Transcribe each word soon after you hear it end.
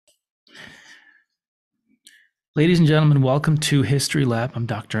Ladies and gentlemen, welcome to History Lab. I'm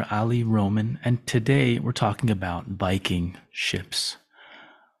Dr. Ali Roman, and today we're talking about Viking ships.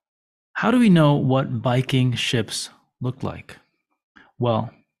 How do we know what Viking ships look like? Well,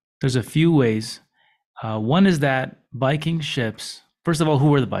 there's a few ways. One is that Viking ships, first of all, who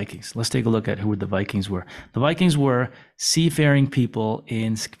were the Vikings? Let's take a look at who the Vikings were. The Vikings were seafaring people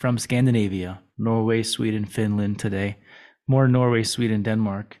from Scandinavia, Norway, Sweden, Finland today, more Norway, Sweden,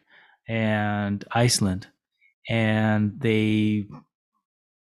 Denmark, and Iceland. And they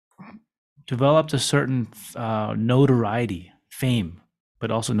developed a certain notoriety, fame, but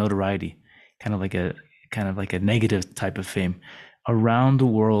also notoriety, kind of like a negative type of fame around the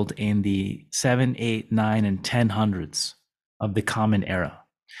world in the 7, 8, 9, and 1000s of the Common Era.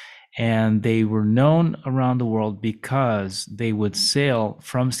 And they were known around the world because they would sail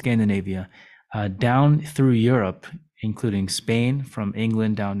from Scandinavia down through Europe, including Spain, from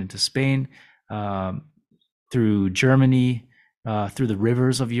England down into Spain, um, through Germany, through the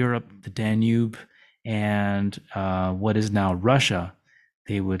rivers of Europe, the Danube, and what is now Russia.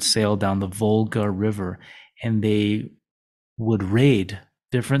 They would sail down the Volga River and they would raid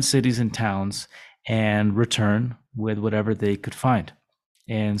different cities and towns and return with whatever they could find.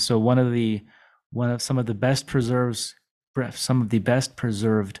 And so some of the best preserved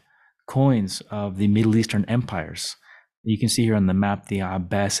coins of the Middle Eastern empires. You can see here on the map the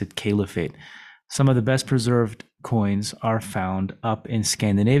Abbasid Caliphate. Some of the best preserved coins are found up in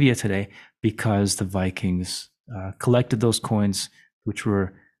Scandinavia today because the Vikings collected those coins, which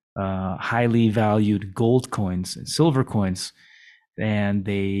were highly valued gold coins and silver coins, and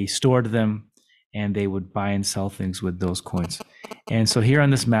they stored them and they would buy and sell things with those coins. And so here on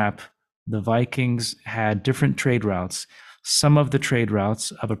this map, the Vikings had different trade routes. Some of the trade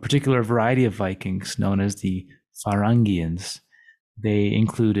routes of a particular variety of Vikings, known as the Varangians, they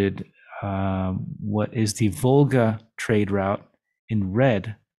included what is the Volga trade route in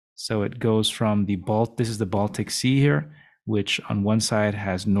red. So it goes from this is the Baltic Sea here, which on one side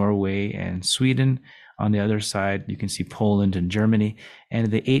has Norway and Sweden. On the other side, you can see Poland and Germany. And in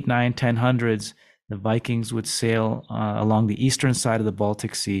the 8, 9, 1000s, the Vikings would sail along the eastern side of the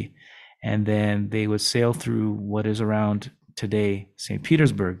Baltic Sea, and then they would sail through what is around today St.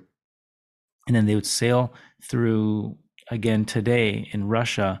 Petersburg. And then they would sail through again today in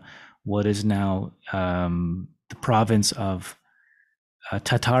Russia, what is now the province of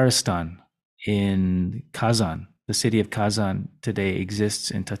Tatarstan in Kazan. The city of Kazan today exists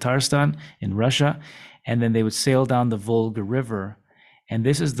in Tatarstan in Russia. And then they would sail down the Volga River. And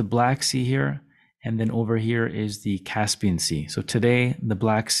this is the Black Sea here. And then over here is the Caspian Sea. So today, the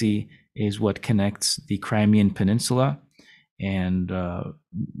Black Sea is what connects the Crimean Peninsula and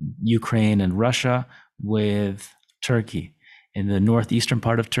Ukraine and Russia with Turkey. In the northeastern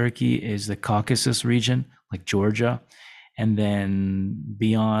part of Turkey is the Caucasus region, like Georgia. And then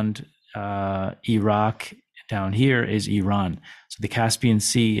beyond Iraq, down here is Iran. So the Caspian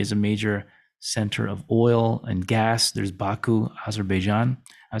Sea is a major center of oil and gas. There's Baku, Azerbaijan.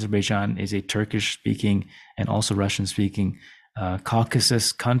 Azerbaijan is a Turkish-speaking and also Russian-speaking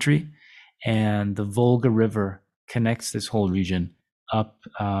Caucasus country. And the Volga River connects this whole region up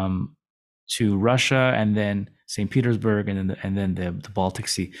to Russia and then St. Petersburg and then the Baltic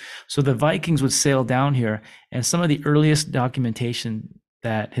Sea. So the Vikings would sail down here, and some of the earliest documentation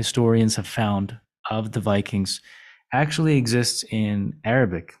that historians have found of the Vikings actually exists in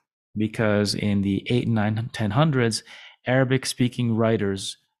Arabic, because in the 8, 9, 1000s, Arabic-speaking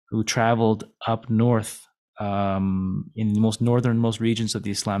writers who traveled up north in the most northernmost regions of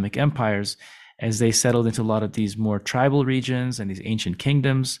the Islamic empires, as they settled into a lot of these more tribal regions and these ancient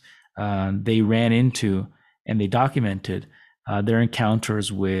kingdoms, they ran into and they documented their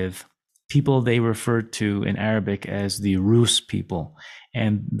encounters with people they referred to in Arabic as the Rus people.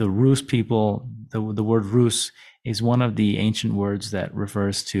 And the Rus people, the word Rus is one of the ancient words that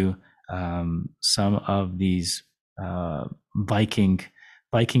refers to some of these Viking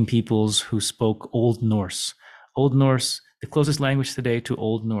peoples who spoke Old Norse. Old Norse, the closest language today to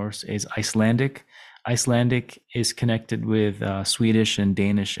Old Norse is Icelandic. Icelandic is connected with Swedish and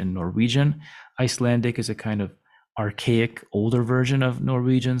Danish and Norwegian. Icelandic is a kind of archaic, older version of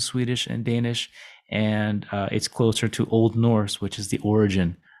Norwegian, Swedish, and Danish, and it's closer to Old Norse, which is the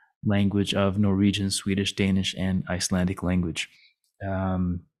origin language of Norwegian, Swedish, Danish, and Icelandic language.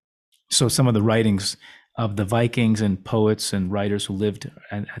 So some of the writings of the Vikings and poets and writers who lived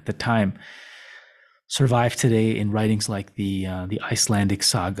at the time survive today in writings like the Icelandic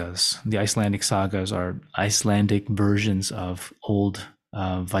sagas. The Icelandic sagas are Icelandic versions of old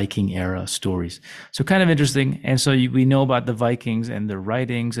Viking era stories. So kind of interesting. And so we know about the Vikings and their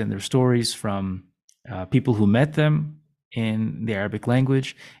writings and their stories from people who met them in the Arabic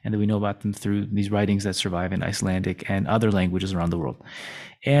language, and that we know about them through these writings that survive in Icelandic and other languages around the world,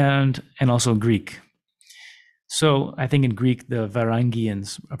 and also Greek. So I think in Greek, the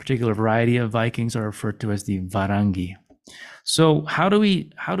Varangians, a particular variety of Vikings, are referred to as the Varangi. So how do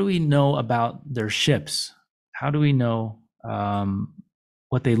we know about their ships? How do we know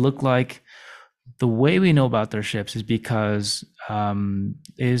what they look like? The way we know about their ships is because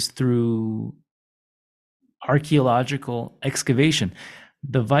is through archaeological excavation.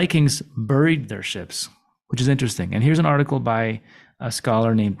 The Vikings buried their ships, which is interesting. And here's an article by a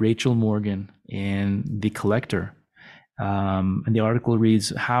scholar named Rachel Morgan in The Collector. And the article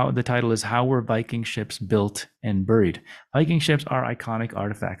reads, how the title is How Were Viking Ships Built and Buried? Viking ships are iconic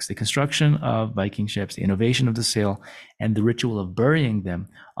artifacts. The construction of Viking ships, the innovation of the sail, and the ritual of burying them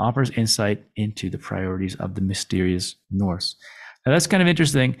offers insight into the priorities of the mysterious Norse. Now that's kind of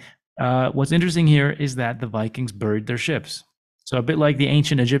interesting. What's interesting here is that the Vikings buried their ships. So a bit like the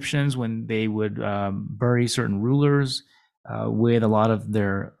ancient Egyptians when they would bury certain rulers with a lot of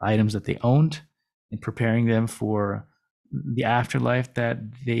their items that they owned and preparing them for the afterlife that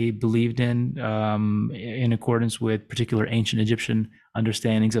they believed in accordance with particular ancient Egyptian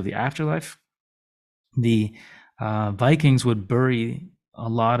understandings of the afterlife. The Vikings would bury a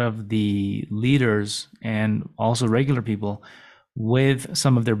lot of the leaders and also regular people with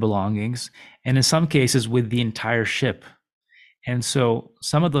some of their belongings, and in some cases with the entire ship. And so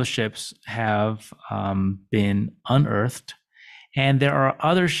some of those ships have been unearthed, and there are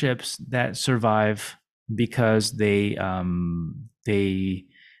other ships that survive because they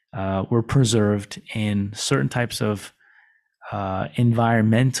were preserved in certain types of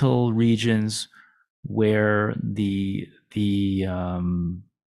environmental regions where the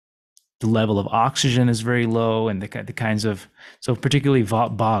level of oxygen is very low, and the kinds of, so particularly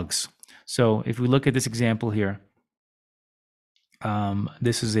bogs. So if we look at this example here,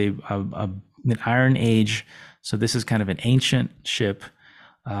 this is an Iron Age. So this is kind of an ancient ship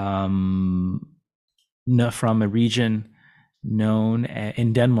from a region known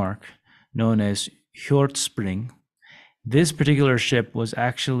in Denmark, known as Hjortspring. This particular ship was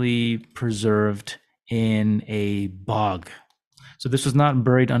actually preserved in a bog. So this was not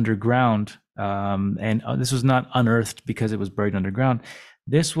buried underground, and this was not unearthed because it was buried underground.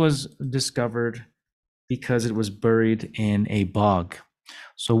 This was discovered because it was buried in a bog.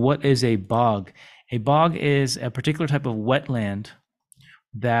 So what is a bog? A bog is a particular type of wetland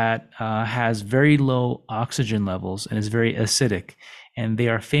that has very low oxygen levels and is very acidic. And they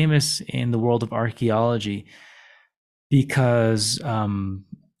are famous in the world of archaeology because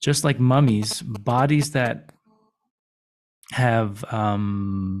just like mummies, bodies that have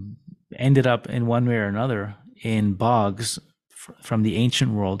ended up in one way or another in bogs from the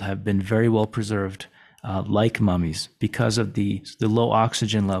ancient world have been very well preserved, like mummies, because of the low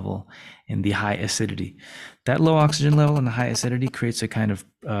oxygen level and the high acidity. That low oxygen level and the high acidity creates a kind of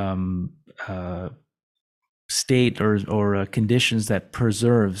state or conditions that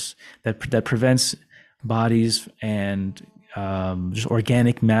preserves, that prevents bodies and just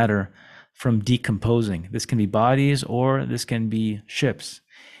organic matter from decomposing. This can be bodies or this can be ships.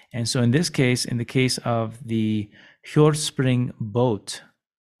 And so in this case, in the case of the Hjortspring boat,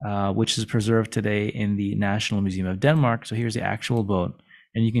 which is preserved today in the National Museum of Denmark. So here's the actual boat.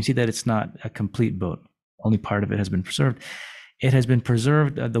 And you can see that it's not a complete boat. Only part of it has been preserved. It has been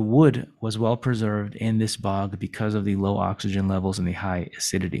preserved. The wood was well preserved in this bog because of the low oxygen levels and the high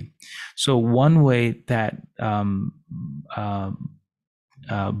acidity. So one way that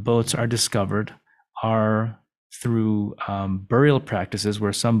boats are discovered are through burial practices,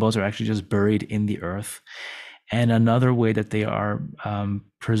 where some boats are actually just buried in the earth. And another way that they are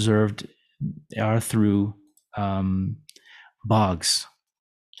preserved are through bogs.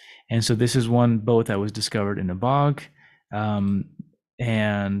 And so this is one boat that was discovered in a bog.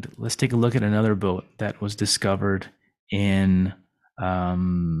 And let's take a look at another boat that was discovered in,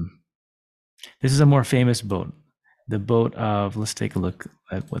 this is a more famous boat. The boat of, let's take a look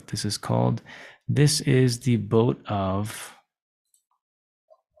at what this is called. This is the boat of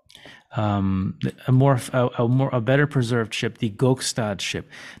a better preserved ship, the Gokstad ship.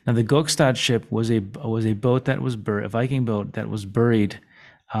 Now, the Gokstad ship was a boat that was buried, a Viking boat that was buried,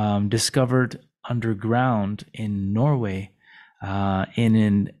 discovered underground in Norway,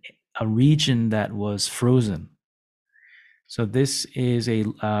 in a region that was frozen. So this is a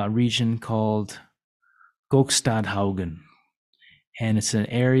region called Gokstadhaugen, and it's an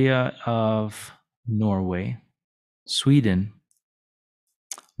area of Norway, Sweden.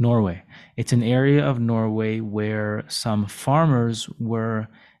 Norway. It's an area of Norway where some farmers were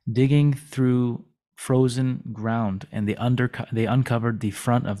digging through frozen ground, and they uncovered the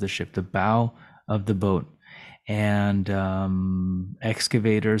front of the ship, the bow of the boat, and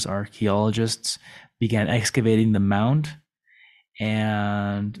excavators, archaeologists began excavating the mound,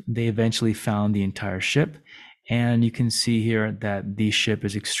 and they eventually found the entire ship. And you can see here that the ship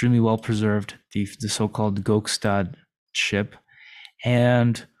is extremely well preserved, the so-called Gokstad ship.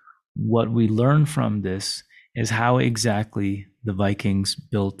 And what we learn from this is how exactly the Vikings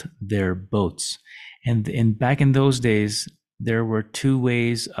built their boats. And back in those days, there were two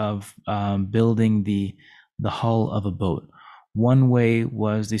ways of building the hull of a boat. One way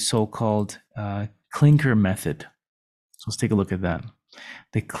was the so-called clinker method. So let's take a look at that.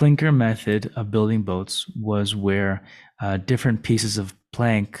 The clinker method of building boats was where different pieces of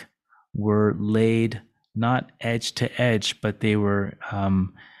plank were laid not edge to edge, but they were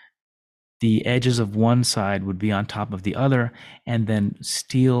the edges of one side would be on top of the other, and then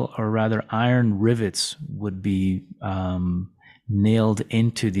steel, or rather iron rivets, would be nailed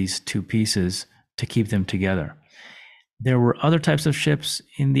into these two pieces to keep them together. There were other types of ships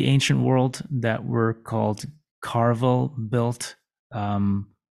in the ancient world that were called carvel built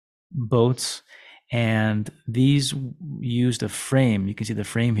boats, and these used a frame. You can see the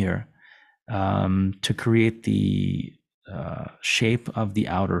frame here to create the shape of the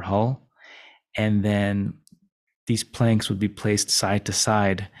outer hull, and then these planks would be placed side to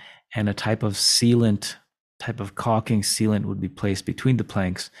side, and a type of sealant, type of caulking sealant, would be placed between the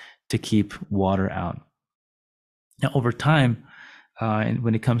planks to keep water out. Now, over time, and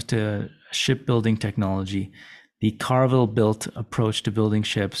when it comes to shipbuilding technology, the carvel-built approach to building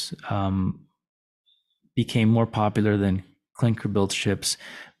ships became more popular than clinker-built ships,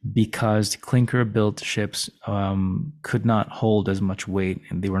 because clinker-built ships could not hold as much weight,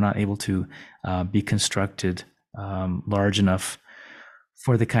 and they were not able to be constructed large enough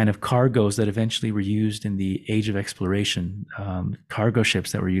for the kind of cargoes that eventually were used in the Age of Exploration. Cargo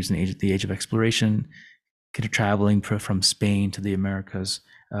ships that were used in the Age of Exploration, kind of traveling from Spain to the Americas,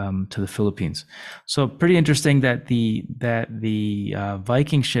 to the Philippines. So pretty interesting that the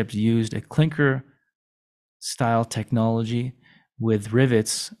Viking ships used a clinker style technology with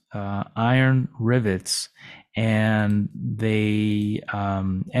rivets, iron rivets, and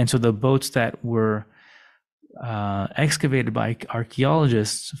so the boats that were excavated by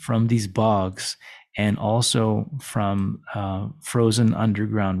archaeologists from these bogs, and also from frozen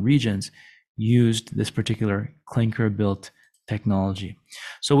underground regions, used this particular clinker-built technology.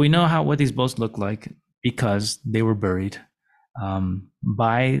 So we know what these boats look like because they were buried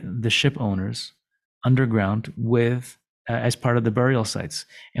by the ship owners underground with as part of the burial sites,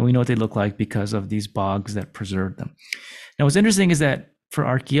 and we know what they look like because of these bogs that preserved them. Now, what's interesting is that for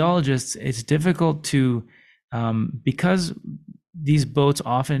archaeologists, it's difficult to because these boats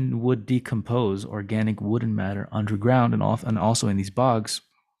often would decompose organic wood and matter underground, and also in these bogs.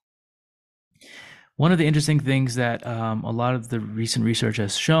 One of the interesting things that a lot of the recent research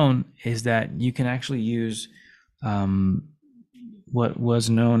has shown is that you can actually use what was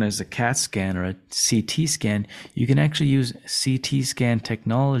known as a CAT scan or a CT scan. You can actually use CT scan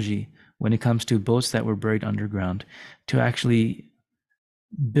technology when it comes to boats that were buried underground to actually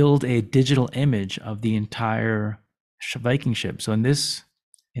build a digital image of the entire Viking ship. So in this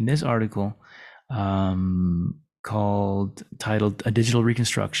article titled "A Digital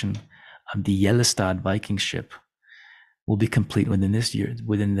Reconstruction of the Yellestad Viking Ship" will be complete within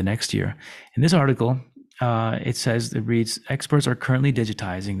the next year. In this article, it reads, experts are currently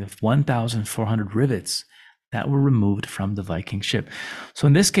digitizing the 1,400 rivets that were removed from the Viking ship. So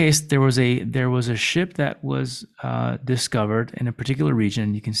in this case, there was a ship that was discovered in a particular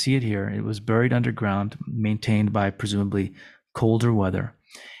region. You can see it here. It was buried underground, maintained by presumably colder weather.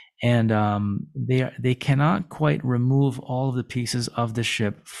 And they cannot quite remove all of the pieces of the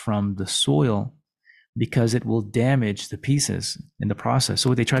ship from the soil because it will damage the pieces in the process. So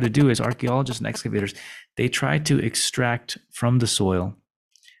what they try to do is, archaeologists and excavators, they try to extract from the soil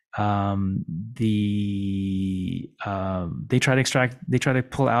they try to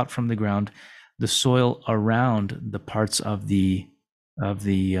pull out from the ground the soil around the parts of the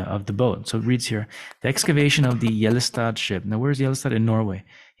boat. So it reads here, the excavation of the Yellestad ship. Now, where's Yellestad? In Norway.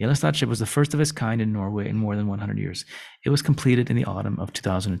 Yellestad ship was the first of its kind in Norway in more than 100 years. It was completed in the autumn of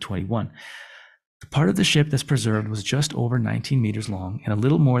 2021. The part of the ship that's preserved was just over 19 meters long and a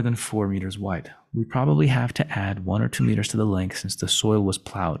little more than 4 meters wide. We probably have to add 1 or 2 meters to the length since the soil was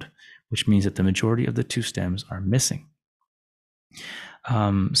plowed, which means that the majority of the two stems are missing.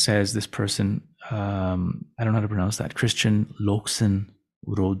 Says this person, I don't know how to pronounce that, Christian Loksen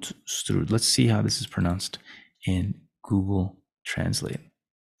Rodstrud. Let's see how this is pronounced in Google Translate.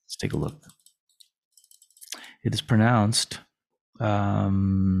 Let's take a look. It is pronounced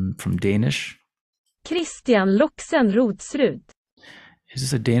from Danish. Christian Loxen Rotsrud. Is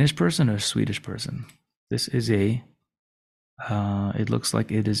this a Danish person or a Swedish person? This is a, it looks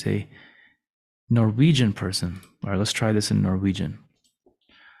like it is a Norwegian person. All right, let's try this in Norwegian.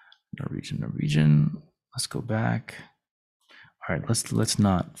 Norwegian. Let's go back. All right, let's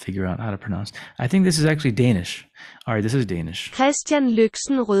not figure out how to pronounce. I think this is actually Danish. All right, this is Danish. Christian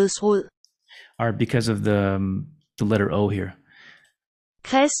Loxen Rotsrud. All right, because of the letter O here.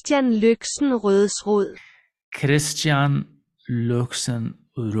 Christian Loxen Rotsrud. Christian Loxen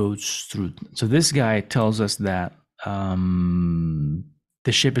Rotsrud. So this guy tells us that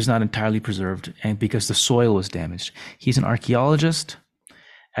the ship is not entirely preserved, and because the soil was damaged. He's an archaeologist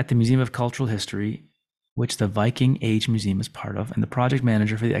at the Museum of Cultural History, which the Viking Age Museum is part of, and the project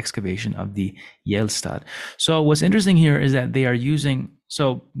manager for the excavation of the Jelstad. So what's interesting here is that they are using,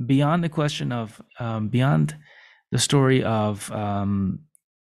 so beyond the question of, beyond the story of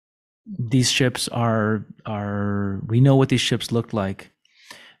these ships are, we know what these ships looked like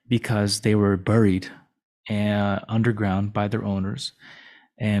because they were buried underground by their owners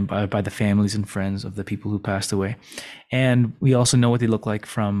and by the families and friends of the people who passed away. And we also know what they look like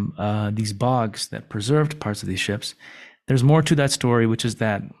from these bogs that preserved parts of these ships. There's more to that story, which is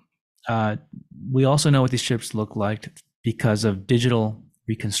that we also know what these ships look like because of digital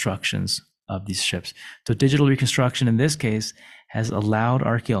reconstructions of these ships. So digital reconstruction in this case has allowed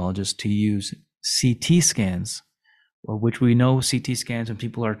archaeologists to use CT scans, or which we know CT scans when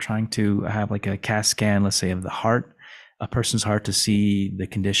people are trying to have like a CAT scan, let's say of the heart, a person's heart, to see the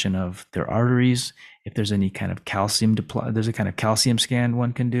condition of their arteries, if there's any kind of calcium there's a kind of calcium scan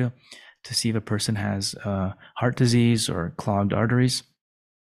one can do to see if a person has heart disease or clogged arteries.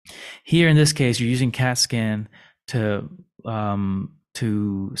 Here in this case, you're using CAT scan to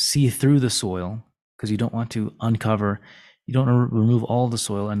see through the soil, because you don't want to uncover, you don't want to remove all the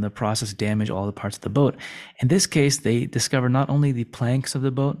soil and the process damage all the parts of the boat. In this case, they discovered not only the planks of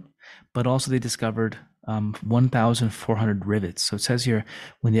the boat, but also they discovered 1,400 rivets. So it says here,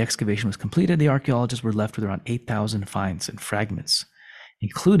 when the excavation was completed, the archaeologists were left with around 8,000 finds and fragments,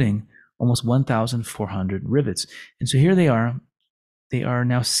 including almost 1,400 rivets. And so here they are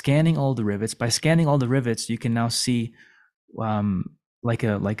now scanning all the rivets. By scanning all the rivets, you can now see like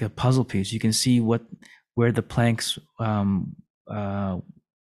a puzzle piece. You can see where the planks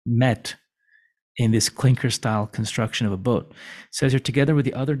met in this clinker style construction of a boat. It says here, together with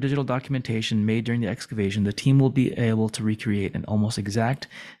the other digital documentation made during the excavation, the team will be able to recreate an almost exact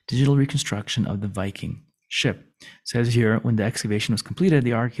digital reconstruction of the Viking ship. It says here, when the excavation was completed,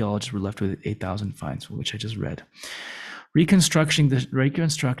 the archaeologists were left with 8,000 finds, which I just read. Reconstructing the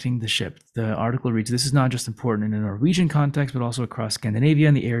ship. The article reads, this is not just important in a Norwegian context, but also across Scandinavia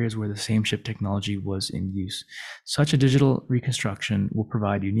and the areas where the same ship technology was in use. Such a digital reconstruction will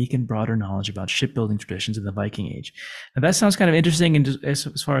provide unique and broader knowledge about shipbuilding traditions in the Viking Age. Now that sounds kind of interesting as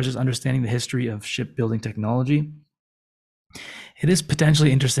far as just understanding the history of shipbuilding technology. It is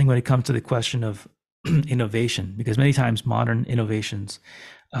potentially interesting when it comes to the question of innovation, because many times modern innovations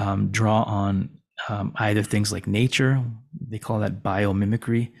draw on either things like nature. They call that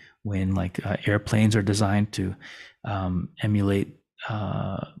biomimicry, when like airplanes are designed to emulate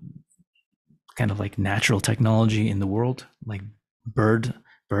kind of like natural technology in the world, like birds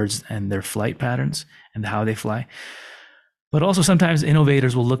and their flight patterns and how they fly. But also sometimes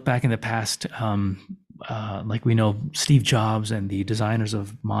innovators will look back in the past, like we know Steve Jobs and the designers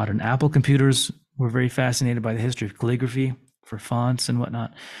of modern Apple computers were very fascinated by the history of calligraphy for fonts and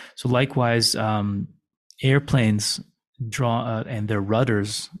whatnot. So likewise, airplanes draw and their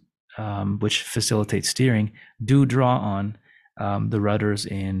rudders, which facilitate steering, do draw on the rudders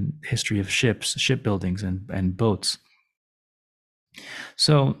in history of ships, shipbuildings, and boats.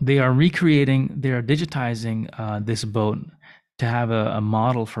 So they are digitizing this boat to have a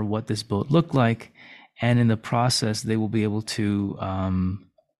model for what this boat looked like, and in the process, they will be able to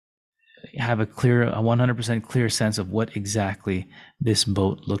have a 100% clear sense of what exactly this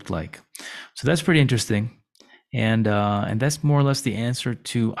boat looked like. So that's pretty interesting. And that's more or less the answer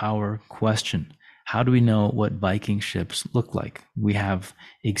to our question. How do we know what Viking ships look like? We have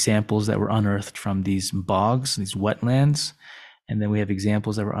examples that were unearthed from these bogs, these wetlands, and then we have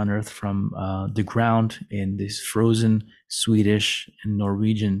examples that were unearthed from the ground in these frozen Swedish and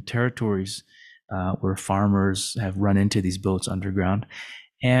Norwegian territories, where farmers have run into these boats underground.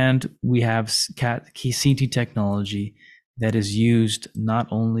 And we have CT technology that is used not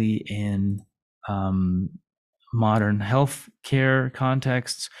only in modern healthcare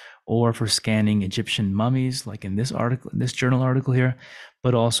contexts or for scanning Egyptian mummies, like in this article, this journal article here,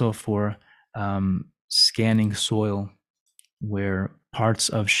 but also for scanning soil where parts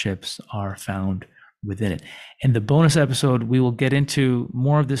of ships are found within it. In the bonus episode, we will get into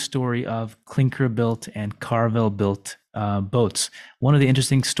more of this story of clinker-built and Carvel-built boats. One of the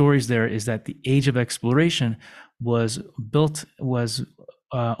interesting stories there is that the age of exploration was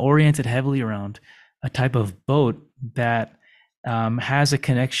oriented heavily around a type of boat that has a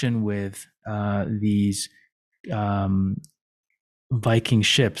connection with these Viking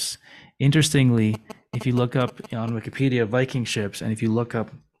ships. Interestingly, if you look up on Wikipedia Viking ships, and if you look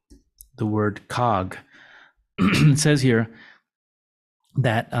up the word cog, it says here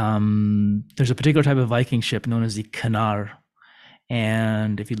that there's a particular type of Viking ship known as the Canar.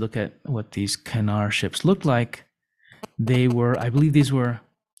 And if you look at what these Canar ships looked like, they were, I believe these were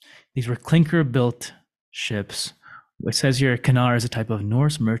clinker-built ships. It says here, Canar is a type of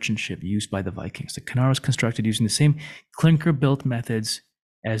Norse merchant ship used by the Vikings. The Canar was constructed using the same clinker-built methods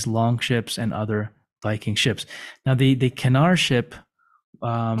as longships and other Viking ships. Now, the Canar ship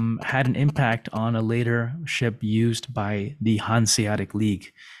had an impact on a later ship used by the Hanseatic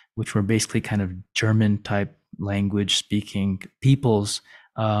League, which were basically kind of German-type language-speaking peoples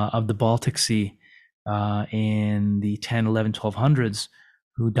of the Baltic Sea in the 10, 11, 1200s,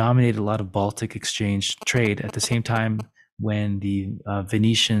 who dominated a lot of Baltic exchange trade at the same time when the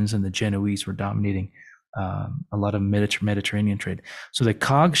Venetians and the Genoese were dominating a lot of Mediterranean trade. So the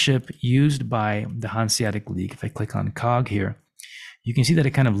cog ship used by the Hanseatic League, if I click on cog here, you can see that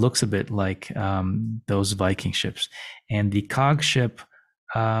it kind of looks a bit like those Viking ships. And the cog ship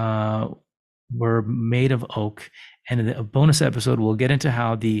were made of oak. And in the bonus episode, we'll get into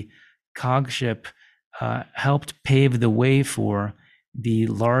how the cog ship helped pave the way for the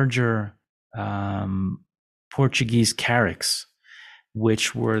larger Portuguese carracks,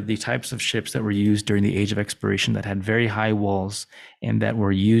 which were the types of ships that were used during the Age of Exploration that had very high walls and that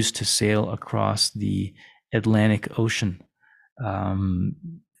were used to sail across the Atlantic Ocean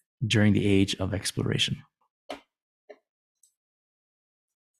during the Age of Exploration.